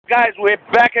guys, we're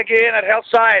back again at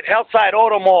Hillside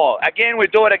Auto Mall. Again, we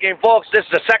do it again, folks. This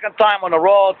is the second time on the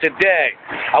road today.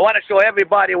 I want to show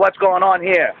everybody what's going on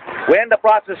here. We're in the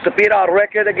process to beat our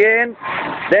record again.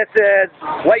 This is,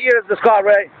 what year is this car,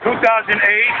 Ray?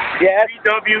 2008 Yes.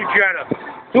 VW Jetta.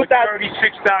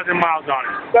 36,000 miles on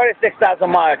it.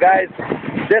 36,000 miles, guys.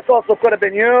 This also could have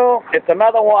been you. It's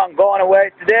another one going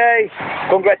away today.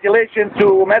 Congratulations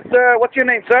to Mr. What's your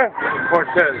name, sir?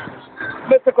 Cortez.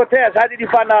 Mr. Cortez, how did you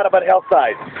find out about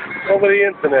Hillside? Over the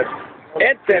internet.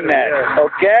 Internet, Yeah.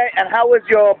 okay. And how was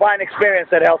your buying experience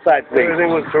at Hillside, please?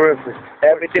 Everything was terrific.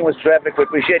 Everything was terrific. We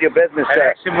appreciate your business, And sir.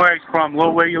 actually, where it's from,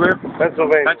 where you live?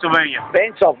 Pennsylvania.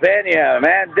 Pennsylvania.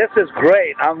 Man, this is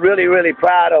great. I'm really, really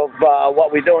proud of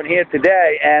what we're doing here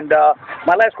today. And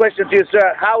my last question to you,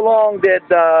 sir, how long did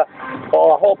the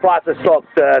whole process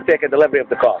take a delivery of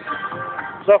the car?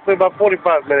 Roughly about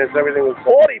 45 minutes, everything was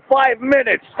 45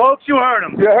 minutes. Folks, you heard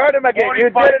him. You heard him again. You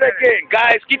did 45 it minutes. again.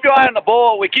 Guys, keep your eye on the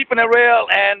ball. We're keeping it real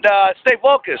and stay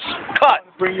focused. Cut.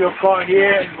 Bring your car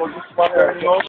here and we'll just swap everything over.